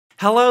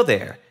Hello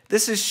there,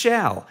 this is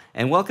Shal,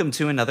 and welcome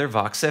to another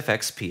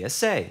VoxFX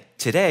PSA.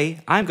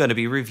 Today, I'm going to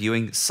be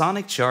reviewing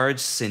Sonic Charge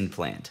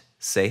Synplant.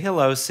 Say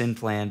hello,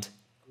 Synplant.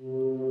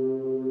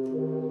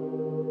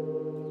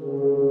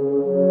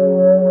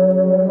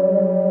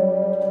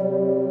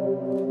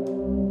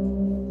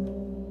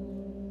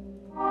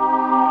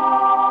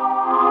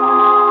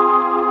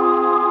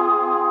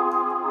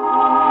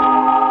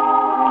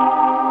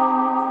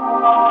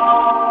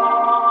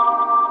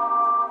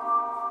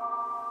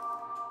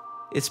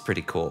 It's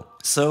pretty cool.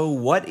 So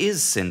what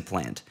is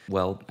Synplant?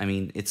 Well, I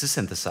mean, it's a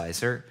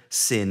synthesizer,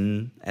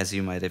 syn, as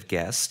you might have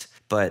guessed,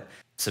 but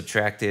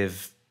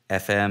subtractive,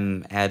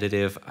 FM,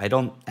 additive, I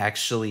don't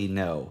actually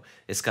know.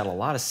 It's got a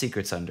lot of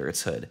secrets under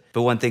its hood.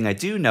 But one thing I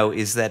do know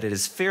is that it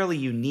is fairly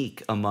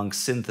unique among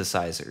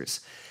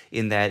synthesizers,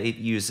 in that it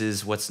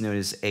uses what's known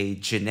as a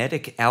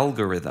genetic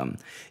algorithm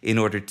in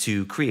order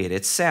to create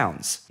its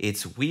sounds.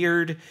 It's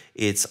weird,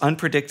 it's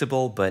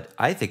unpredictable, but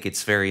I think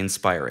it's very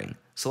inspiring.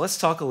 So let's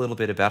talk a little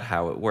bit about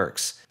how it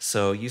works.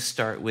 So you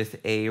start with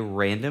a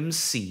random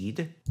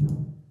seed.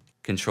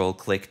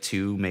 Control-click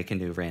to make a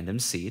new random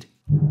seed.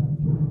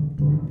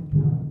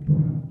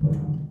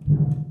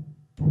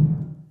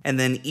 And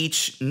then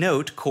each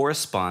note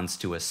corresponds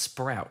to a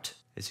sprout.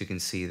 As you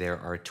can see, there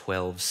are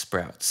 12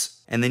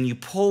 sprouts. And then you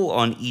pull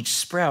on each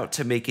sprout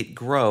to make it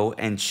grow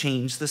and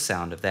change the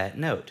sound of that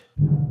note.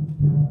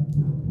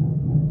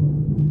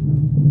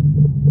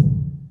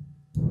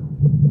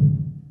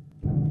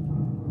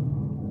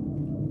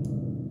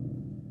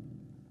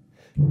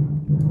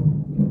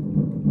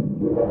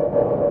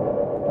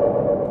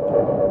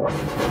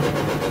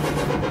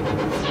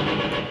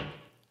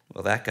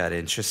 Well, that got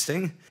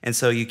interesting. And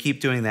so you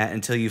keep doing that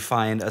until you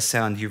find a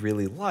sound you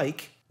really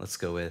like. Let's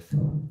go with...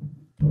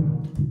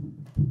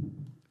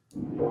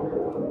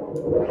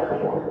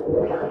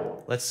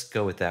 Let's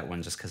go with that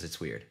one just because it's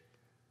weird.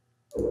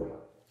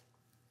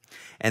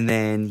 And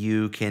then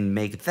you can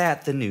make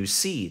that the new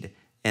seed.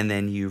 And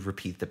then you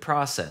repeat the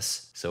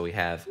process. So we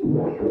have...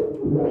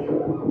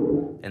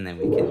 And then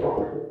we can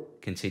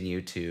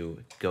continue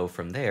to go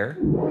from there.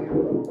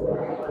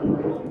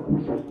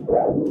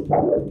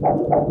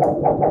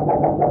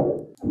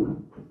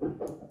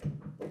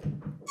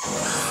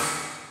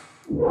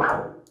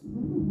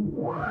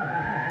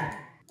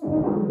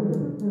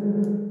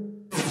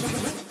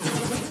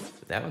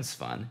 That one's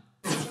fun.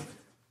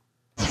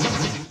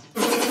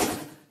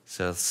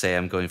 So let's say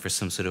I'm going for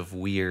some sort of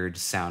weird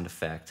sound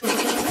effect.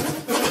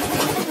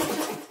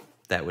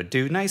 That would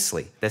do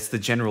nicely. That's the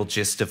general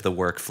gist of the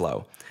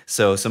workflow.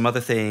 So some other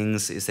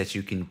things is that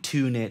you can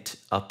tune it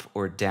up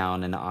or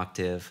down an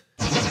octave.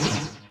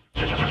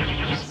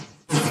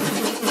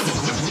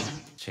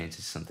 Change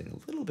to something a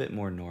little bit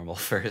more normal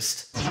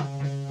first.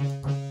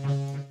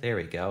 There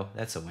we go,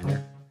 that's a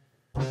winner.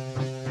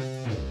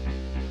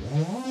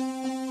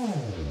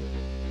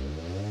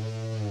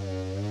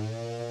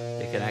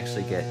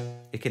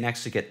 It can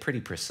actually get pretty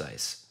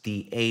precise.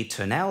 The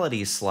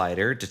atonality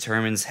slider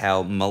determines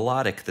how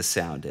melodic the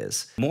sound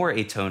is. More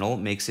atonal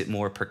makes it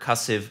more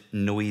percussive,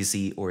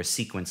 noisy, or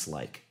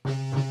sequence-like.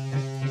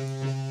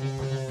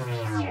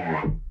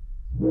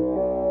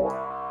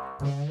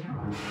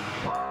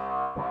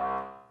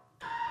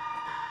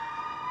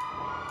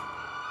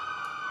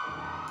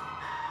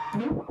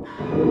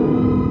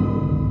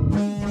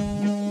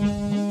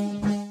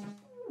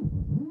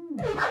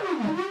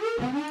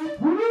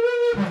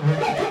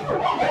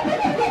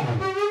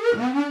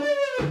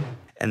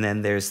 And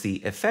then there's the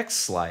effects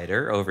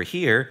slider over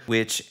here,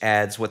 which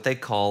adds what they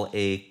call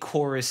a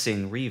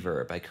chorusing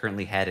reverb. I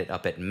currently had it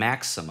up at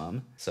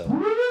maximum, so...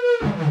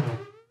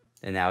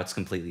 And now it's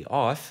completely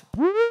off.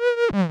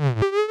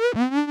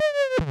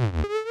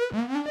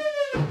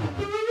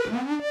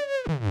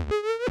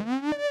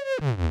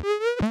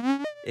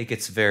 It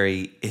gets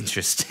very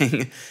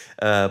interesting,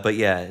 but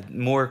yeah,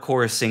 more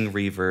chorusing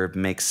reverb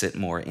makes it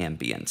more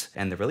ambient.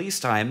 And the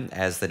release time,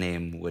 as the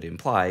name would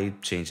imply,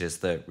 changes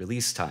the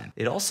release time.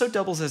 It also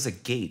doubles as a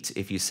gate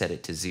if you set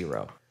it to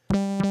 0.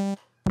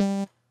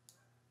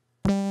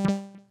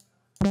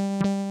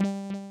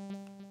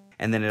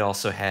 And then it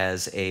also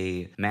has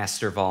a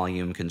master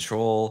volume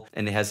control,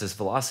 and it has this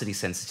velocity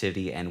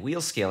sensitivity and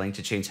wheel scaling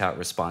to change how it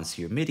responds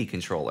to your MIDI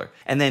controller.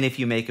 And then if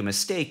you make a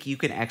mistake, you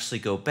can actually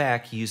go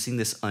back using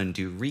this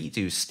undo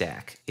redo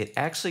stack. It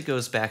actually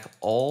goes back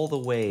all the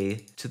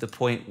way to the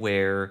point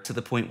where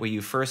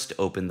you first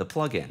opened the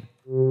plugin.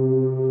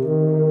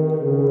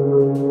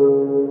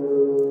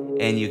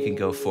 And you can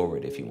go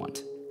forward if you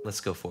want.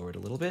 Let's go forward a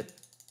little bit.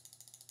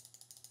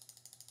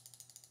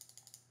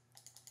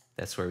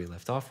 That's where we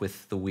left off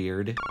with the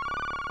weird.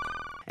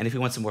 And if you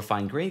want some more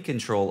fine-grained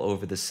control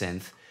over the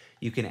synth,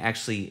 you can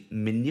actually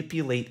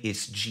manipulate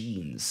its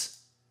genes.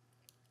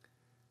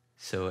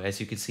 So as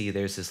you can see,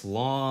 there's this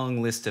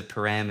long list of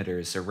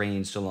parameters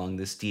arranged along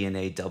this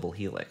DNA double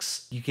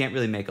helix. You can't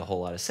really make a whole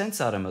lot of sense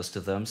out of most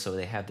of them, so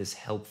they have this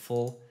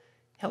helpful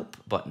help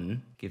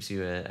button. Gives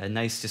you a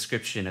nice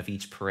description of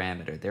each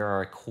parameter. There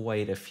are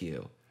quite a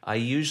few. I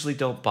usually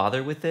don't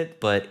bother with it,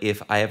 but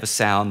if I have a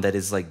sound that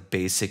is like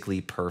basically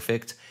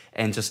perfect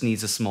and just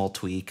needs a small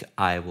tweak,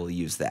 I will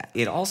use that.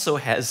 It also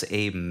has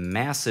a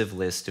massive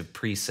list of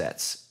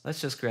presets.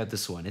 Let's just grab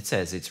this one. It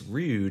says it's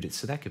rude,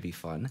 so that could be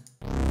fun.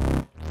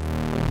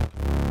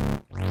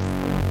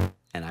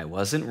 And I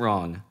wasn't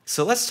wrong.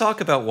 So let's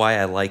talk about why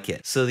I like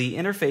it. So the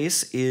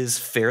interface is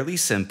fairly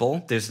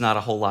simple. There's not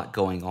a whole lot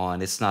going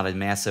on. It's not a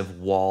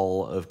massive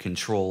wall of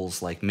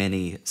controls like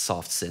many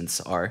soft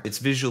synths are. It's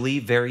visually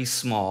very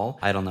small.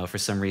 I don't know, for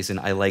some reason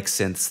I like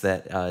synths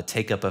that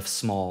take up a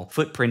small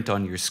footprint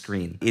on your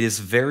screen. It is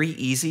very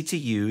easy to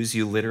use.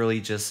 You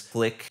literally just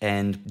flick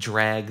and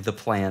drag the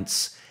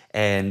plants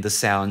and the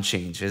sound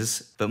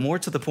changes, but more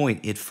to the point,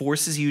 it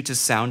forces you to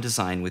sound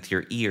design with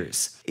your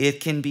ears. It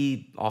can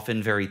be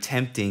often very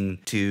tempting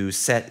to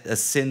set a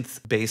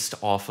synth based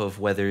off of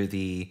whether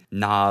the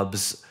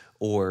knobs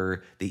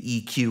or the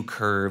EQ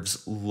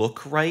curves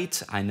look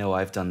right. I know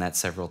I've done that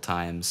several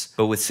times,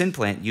 but with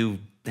Synplant, you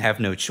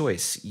have no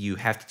choice. You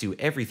have to do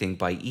everything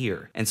by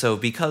ear. And so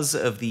because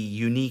of the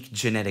unique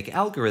genetic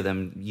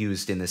algorithm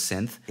used in the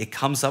synth, it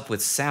comes up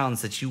with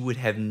sounds that you would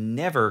have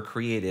never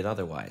created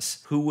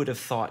otherwise. Who would have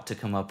thought to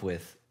come up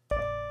with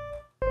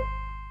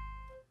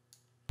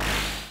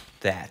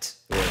that?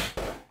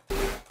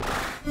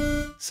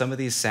 Some of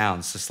these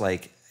sounds, just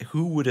like,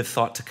 who would have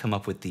thought to come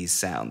up with these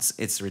sounds?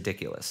 It's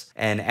ridiculous.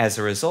 And as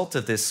a result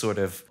of this sort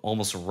of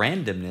almost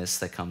randomness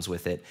that comes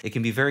with it, it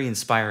can be very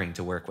inspiring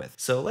to work with.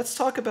 So let's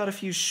talk about a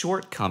few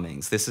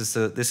shortcomings. This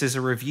is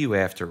a review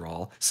after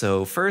all.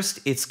 So first,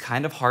 it's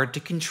kind of hard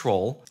to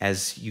control.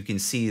 As you can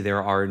see,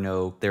 there are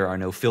no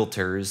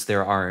filters,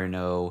 there are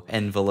no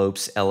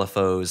envelopes,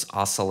 LFOs,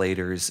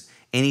 oscillators.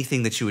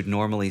 Anything that you would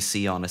normally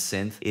see on a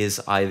synth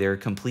is either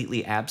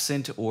completely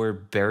absent or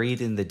buried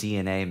in the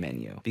DNA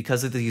menu.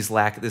 Because of this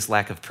lack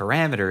of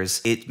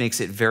parameters, it makes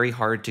it very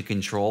hard to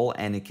control,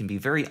 and it can be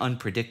very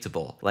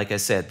unpredictable. Like I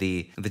said,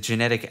 the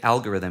genetic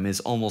algorithm is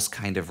almost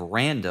kind of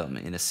random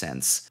in a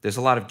sense. There's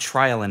a lot of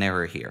trial and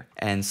error here,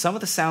 and some of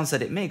the sounds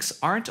that it makes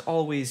aren't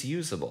always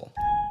usable.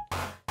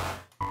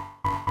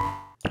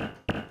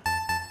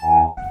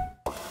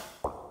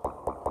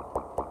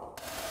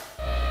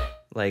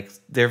 Like,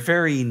 they're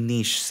very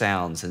niche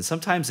sounds, and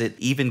sometimes it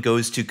even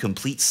goes to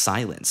complete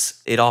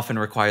silence. It often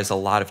requires a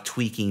lot of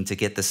tweaking to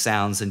get the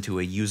sounds into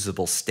a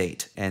usable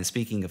state. And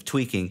speaking of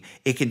tweaking,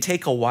 it can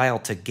take a while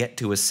to get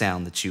to a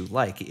sound that you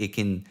like. You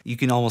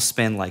can almost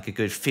spend like a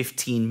good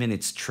 15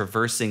 minutes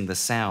traversing the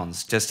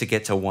sounds just to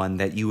get to one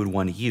that you would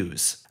want to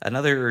use.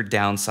 Another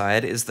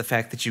downside is the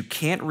fact that you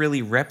can't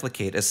really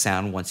replicate a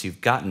sound once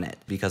you've gotten it.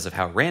 Because of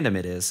how random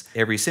it is,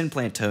 every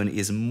Synplant tone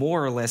is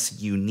more or less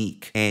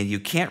unique, and you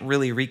can't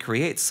really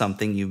recreate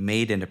something you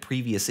made in a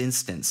previous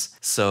instance.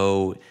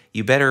 So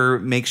you better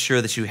make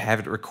sure that you have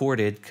it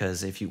recorded,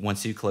 because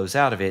once you close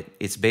out of it,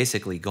 it's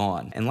basically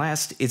gone. And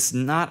last, it's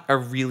not a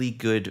really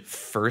good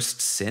first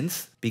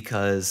synth,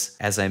 because,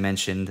 as I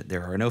mentioned,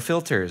 there are no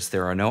filters,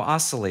 there are no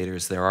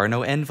oscillators, there are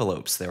no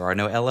envelopes, there are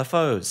no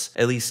LFOs,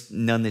 at least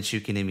none that you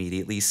can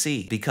immediately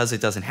see. Because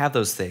it doesn't have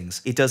those things,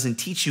 it doesn't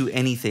teach you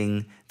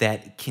anything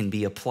that can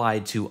be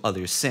applied to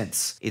other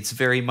synths. It's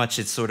very much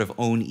its sort of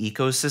own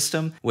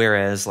ecosystem,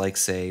 whereas, like,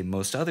 say,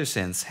 most other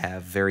synths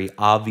have very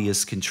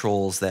obvious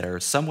controls that are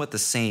somewhat the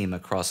same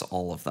across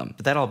all of them.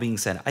 But that all being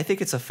said, I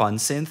think it's a fun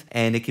synth,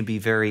 and it can be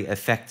very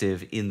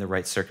effective in the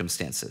right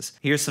circumstances.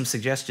 Here's some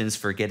suggestions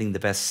for getting the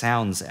best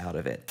sounds out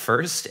of it.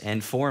 First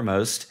and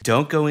foremost,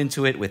 don't go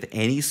into it with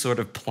any sort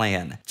of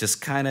plan.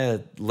 Just kind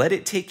of let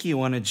it take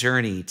you on a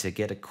journey to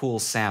get a cool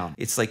sound.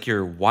 It's like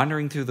you're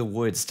wandering through the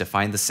woods to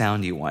find the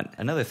sound you want.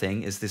 Another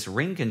thing is this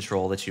ring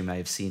control that you may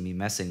have seen me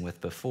messing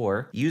with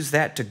before. Use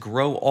that to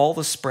grow all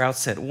the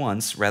sprouts at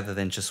once rather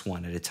than just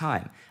one at a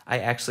time. I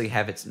actually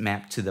have it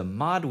mapped to the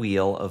mod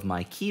wheel of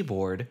my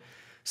keyboard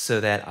so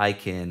that I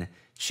can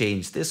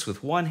change this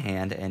with one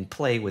hand and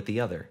play with the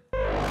other.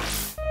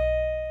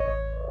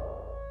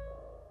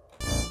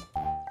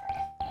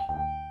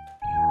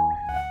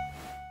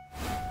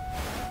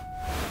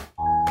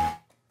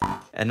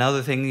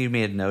 Another thing you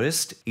may have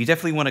noticed, you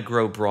definitely want to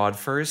grow broad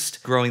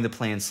first, growing the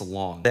plants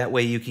long. That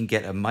way you can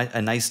get a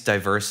nice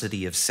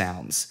diversity of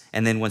sounds.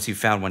 And then once you've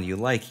found one you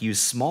like, use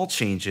small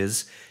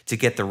changes to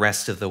get the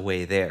rest of the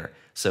way there.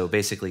 So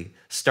basically,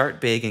 start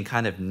big and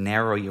kind of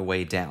narrow your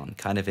way down,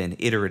 kind of an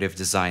iterative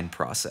design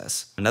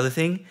process. Another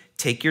thing,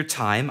 take your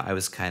time. I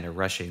was kind of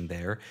rushing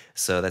there,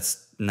 so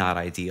that's not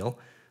ideal.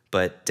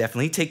 But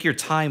definitely take your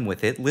time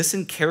with it.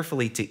 Listen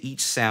carefully to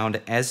each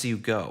sound as you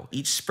go.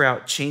 Each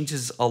sprout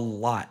changes a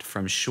lot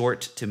from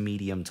short to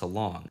medium to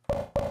long.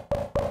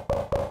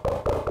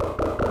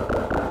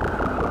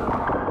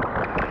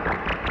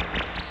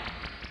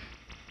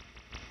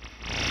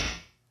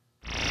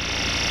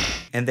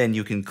 And then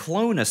you can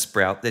clone a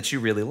sprout that you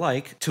really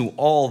like to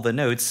all the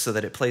notes so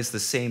that it plays the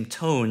same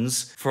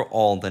tones for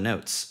all the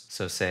notes.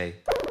 So let's say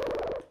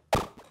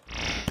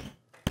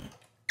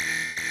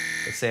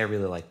I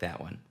really like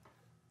that one.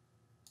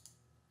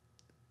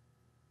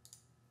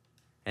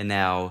 And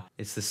now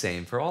it's the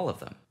same for all of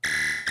them.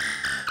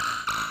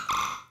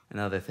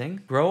 Another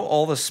thing, grow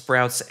all the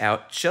sprouts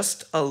out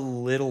just a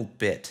little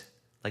bit.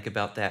 like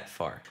about that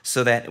far,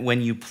 so that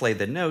when you play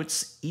the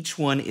notes, each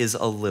one is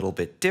a little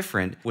bit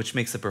different, which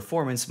makes the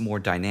performance more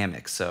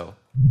dynamic. So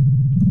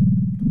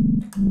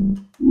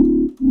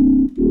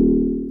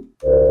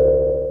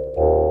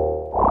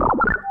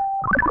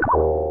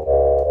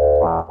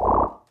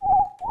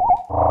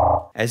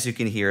as you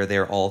can hear,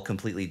 they're all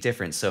completely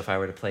different. So if I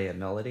were to play a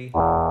melody,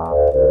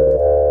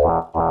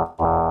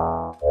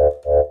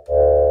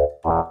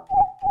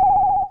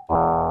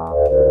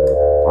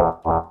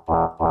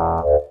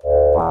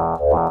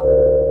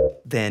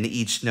 then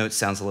each note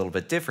sounds a little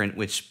bit different,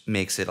 which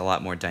makes it a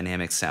lot more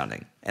dynamic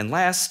sounding. And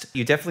last,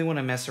 you definitely want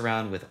to mess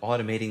around with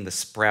automating the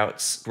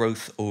sprout's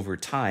growth over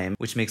time,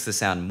 which makes the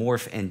sound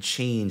morph and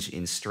change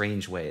in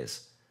strange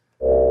ways.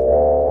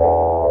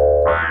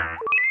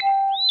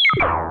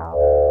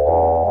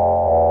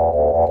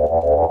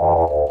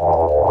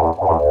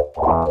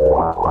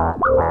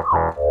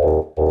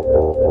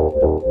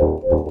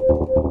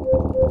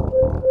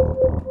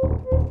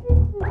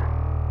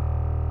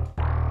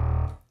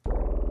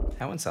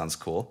 That one sounds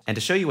cool. And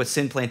to show you what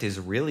Synplant is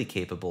really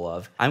capable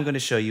of, I'm going to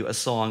show you a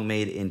song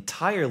made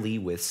entirely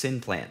with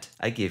Synplant.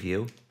 I give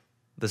you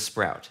the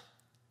Sprout.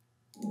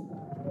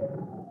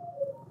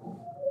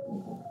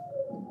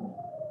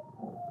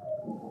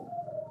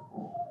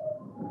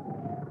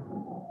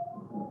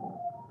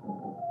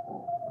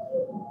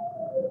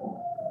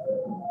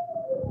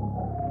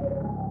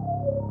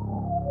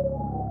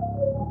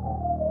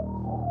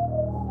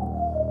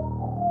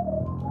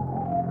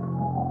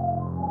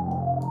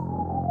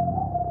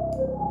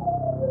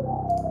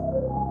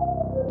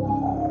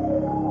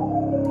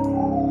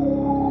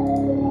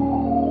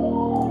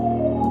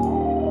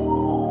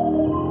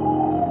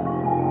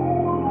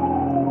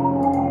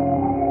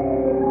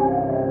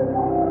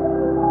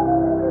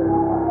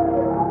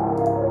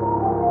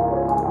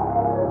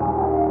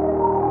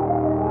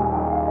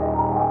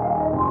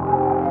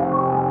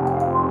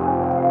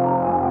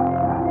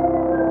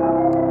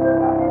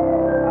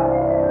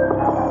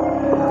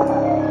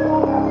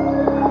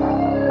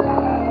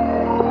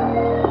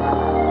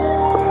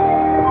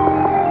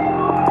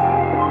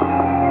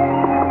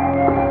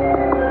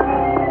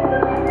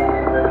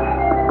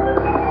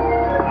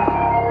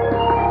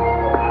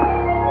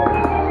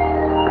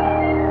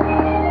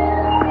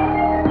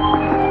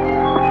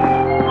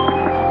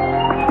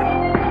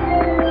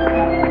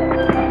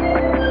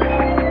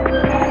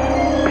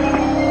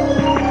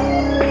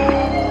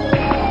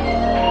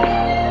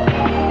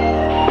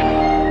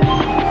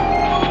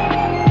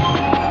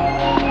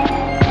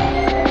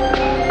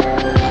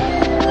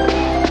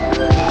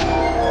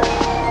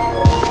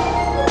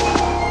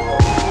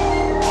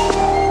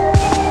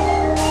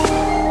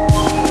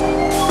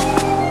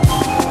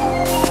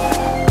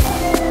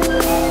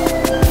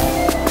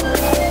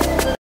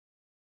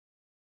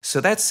 So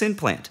that's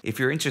Synplant. If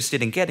you're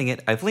interested in getting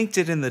it, I've linked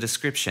it in the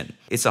description.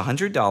 It's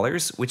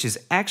 $100, which is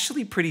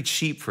actually pretty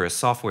cheap for a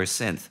software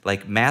synth.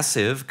 Like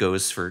Massive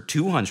goes for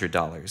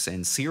 $200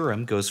 and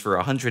Serum goes for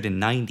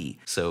 $190,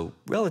 so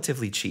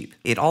relatively cheap.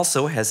 It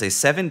also has a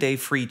 7-day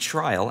free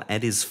trial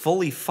and is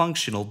fully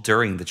functional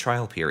during the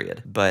trial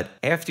period. But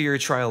after your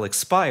trial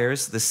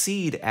expires, the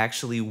seed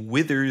actually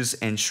withers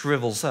and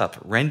shrivels up,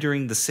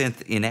 rendering the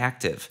synth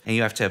inactive, and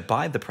you have to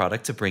buy the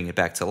product to bring it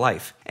back to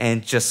life.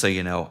 And just so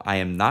you know, I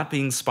am not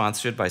being sponsored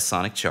by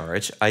Sonic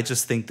Charge. I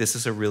just think this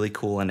is a really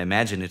cool and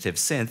imaginative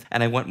synth,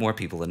 and I want more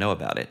people to know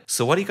about it.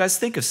 So what do you guys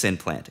think of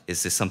Synplant?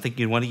 Is this something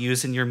you'd want to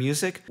use in your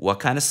music? What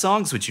kind of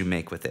songs would you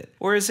make with it?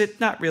 Or is it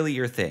not really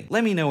your thing?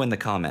 Let me know in the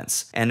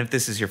comments. And if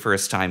this is your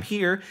first time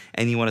here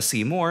and you want to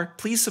see more,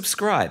 please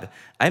subscribe.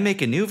 I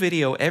make a new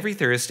video every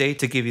Thursday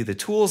to give you the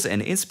tools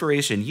and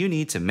inspiration you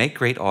need to make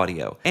great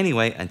audio.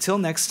 Anyway, until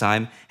next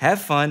time, have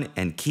fun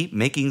and keep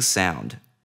making sound.